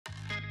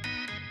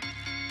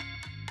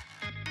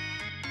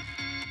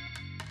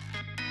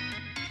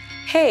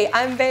Hey,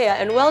 I'm Bea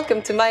and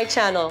welcome to my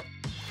channel.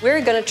 We're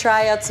gonna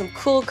try out some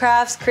cool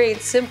crafts, create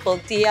simple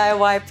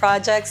DIY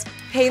projects,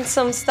 paint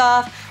some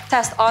stuff,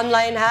 test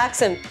online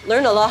hacks, and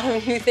learn a lot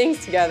of new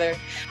things together.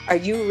 Are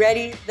you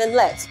ready? Then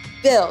let's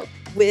build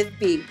with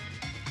Bea.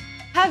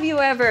 Have you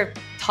ever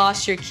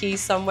tossed your keys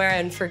somewhere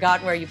and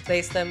forgot where you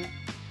placed them?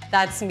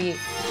 That's me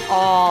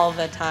all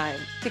the time.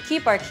 To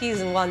keep our keys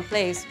in one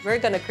place, we're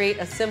gonna create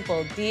a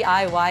simple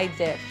DIY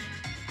dish.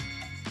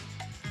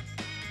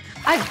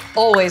 I've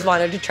always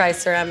wanted to try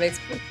ceramics,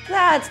 but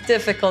that's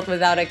difficult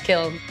without a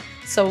kiln.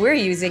 So we're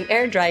using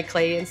air dry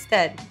clay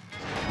instead.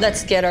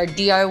 Let's get our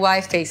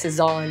DIY faces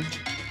on.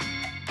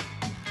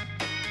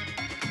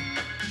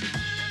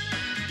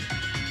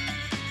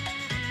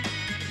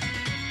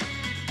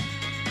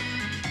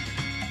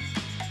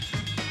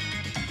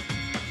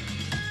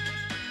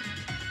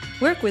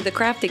 Work with the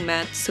crafting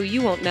mat so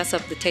you won't mess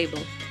up the table.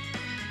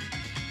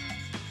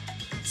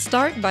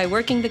 Start by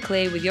working the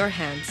clay with your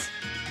hands.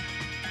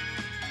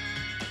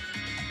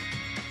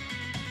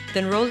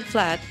 Then roll it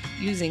flat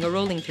using a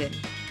rolling pin.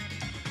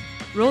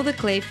 Roll the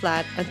clay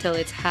flat until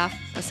it's half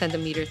a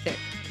centimeter thick.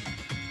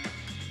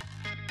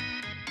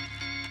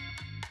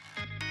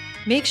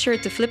 Make sure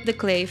to flip the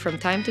clay from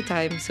time to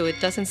time so it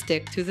doesn't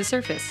stick to the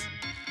surface.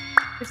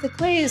 If the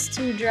clay is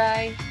too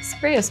dry,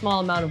 spray a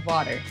small amount of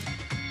water.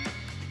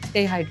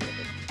 Stay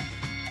hydrated.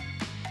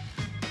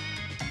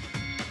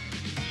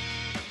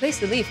 Place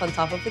the leaf on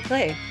top of the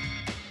clay.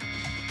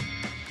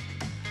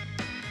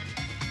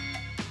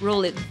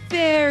 Roll it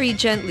very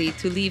gently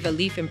to leave a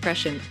leaf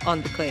impression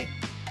on the clay.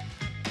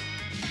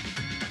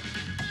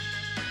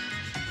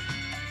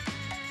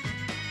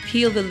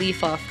 Peel the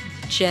leaf off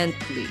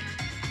gently.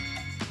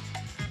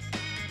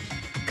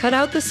 Cut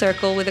out the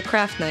circle with a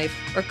craft knife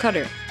or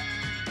cutter.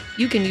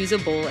 You can use a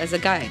bowl as a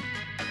guide.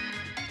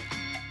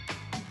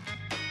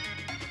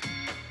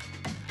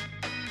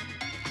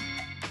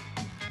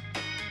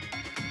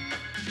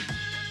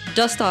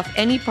 Dust off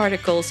any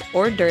particles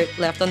or dirt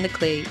left on the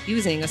clay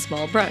using a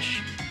small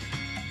brush.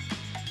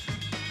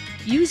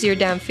 Use your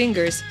damp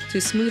fingers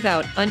to smooth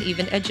out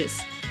uneven edges.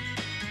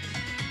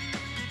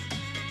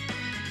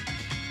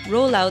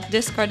 Roll out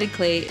discarded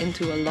clay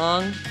into a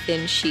long,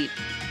 thin sheet.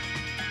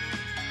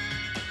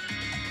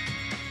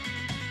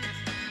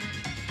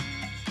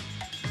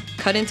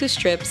 Cut into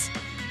strips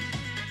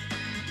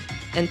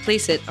and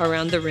place it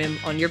around the rim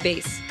on your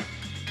base.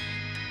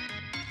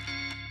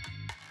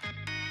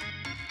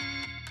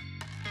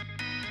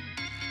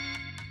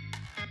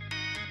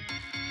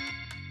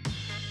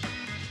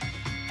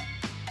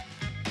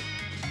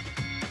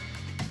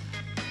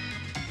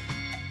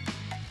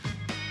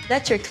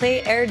 Let your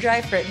clay air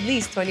dry for at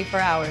least 24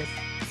 hours.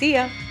 See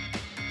ya!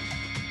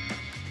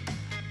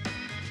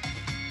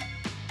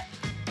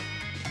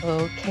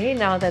 Okay,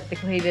 now that the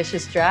clay dish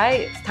is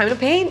dry, it's time to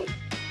paint!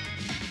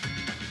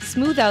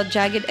 Smooth out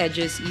jagged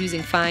edges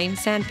using fine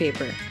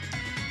sandpaper.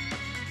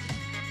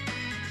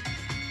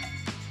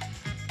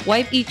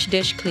 Wipe each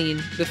dish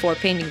clean before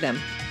painting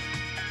them.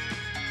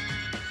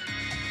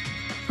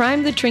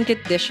 Prime the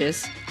trinket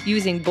dishes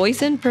using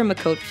Boysen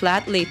Permacoat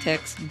Flat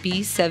Latex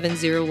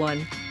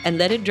B701 and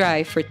let it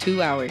dry for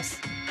 2 hours.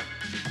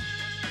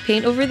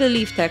 Paint over the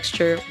leaf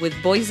texture with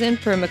Boysen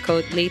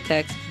Permacoat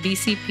Latex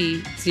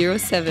BCP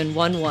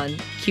 0711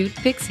 Cute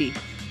Pixie.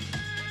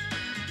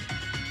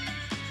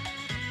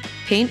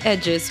 Paint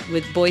edges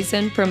with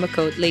Boysen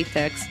Permacoat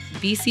Latex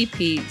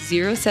BCP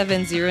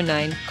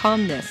 0709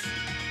 Calmness.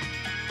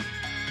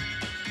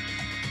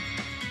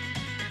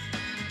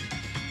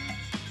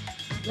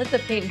 Let the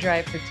paint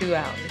dry for 2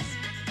 hours.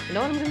 You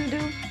know what I'm gonna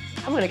do?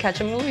 I'm gonna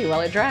catch a movie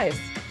while it dries.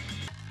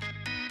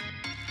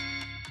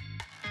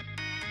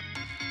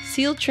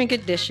 Seal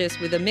trinket dishes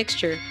with a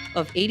mixture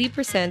of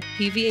 80%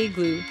 PVA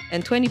glue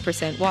and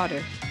 20%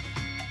 water.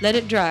 Let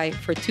it dry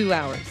for 2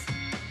 hours.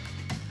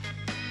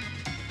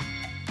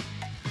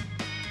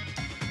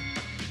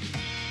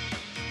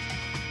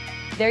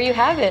 There you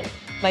have it,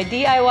 my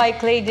DIY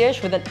clay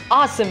dish with an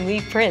awesome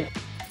leaf print.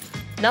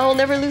 Now I'll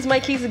never lose my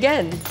keys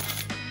again.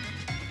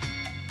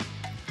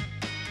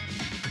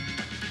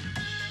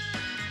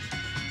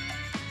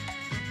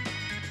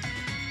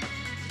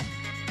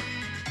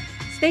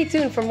 Stay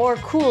tuned for more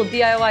cool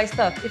DIY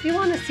stuff. If you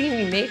want to see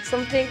me make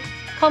something,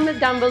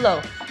 comment down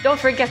below. Don't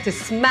forget to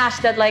smash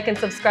that like and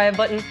subscribe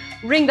button,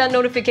 ring that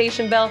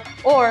notification bell,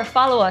 or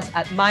follow us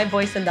at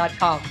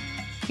myboysen.com.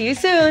 See you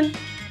soon!